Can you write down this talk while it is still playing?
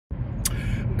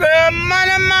Good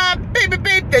morning, my beep,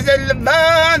 beep. This is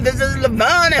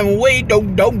Levon, and we do.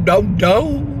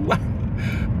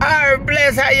 Alright,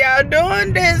 bless, how y'all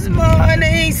doing this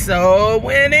morning? So,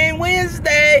 winning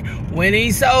Wednesday,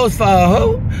 winning souls for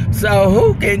who? So,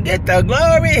 who can get the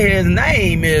glory? His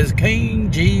name is King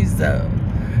Jesus.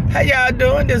 How y'all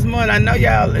doing this morning? I know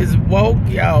y'all is woke,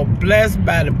 y'all blessed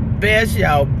by the best,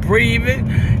 y'all breathing,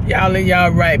 y'all in y'all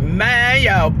right mind,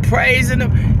 y'all praising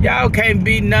him. Y'all can't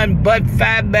be nothing but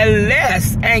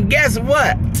fabulous. And guess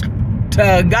what?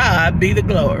 To God be the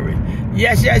glory.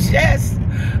 Yes, yes, yes.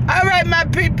 All right, my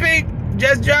PP,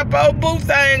 just drop old boo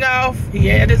thing off. He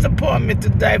had his appointment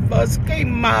today for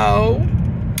chemo,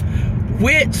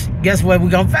 which, guess what,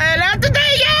 we're gonna find out today,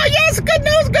 y'all. Yes, good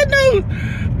news, good news.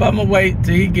 But I'm gonna wait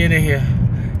till he get in here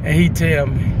and he tell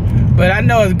me. But I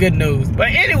know it's good news. But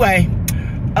anyway,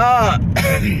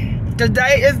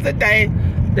 today is the day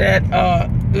that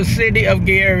the city of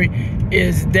Gary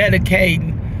is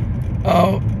dedicating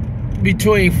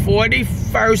between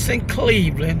 41st and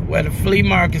Cleveland, where the flea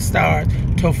market starts,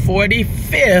 to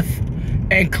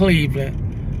 45th and Cleveland.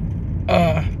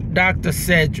 Dr.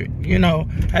 Cedric, you know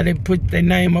how they put their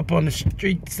name up on the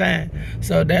street sign.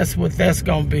 So that's what that's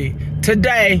gonna be.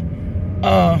 Today,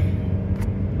 well,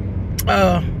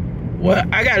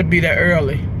 I gotta be there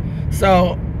early.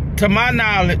 So, to my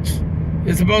knowledge,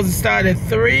 it's supposed to start at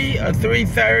 3 or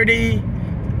 3:30.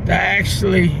 The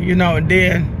actually, you know, and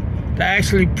then the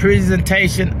actually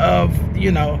presentation of,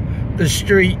 you know, the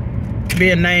street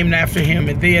being named after him.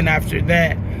 And then after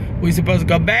that, we're supposed to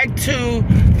go back to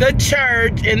the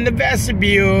church in the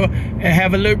vestibule and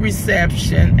have a little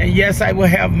reception. And yes, I will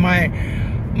have my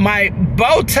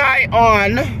bow tie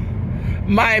on.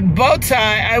 My bow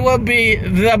tie. I will be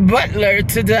the butler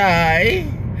today.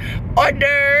 Hors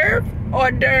d'oeuvre,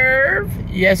 hors d'oeuvre.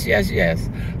 Yes, yes, yes.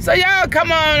 So y'all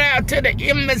come on out to the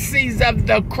embassies of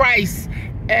the Christ.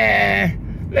 And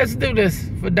let's do this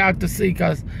for Dr. C,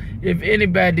 because if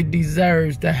anybody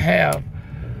deserves to have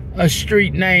a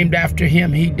street named after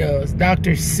him, he does.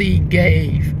 Dr. C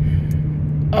gave.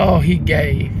 Oh, he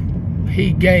gave.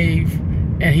 He gave,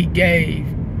 and he gave,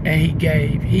 and he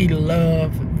gave. He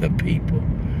loved the people.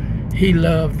 He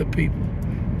loved the people.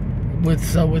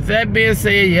 So with that being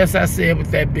said, yes, I said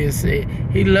with that being said,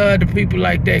 he loved the people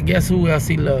like that. Guess who else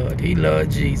he loved? He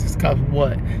loved Jesus, because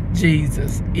what?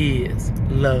 Jesus is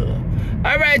love.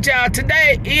 All right, y'all.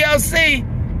 Today, EOC,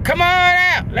 come on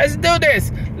out. Let's do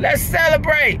this. Let's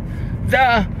celebrate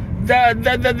y'all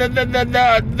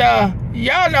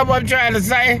know what I'm trying to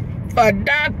say, for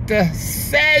Dr.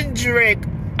 Cedric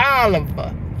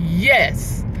Oliver.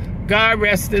 Yes. God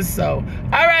rest his soul.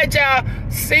 All right, y'all.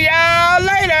 See y'all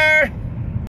later.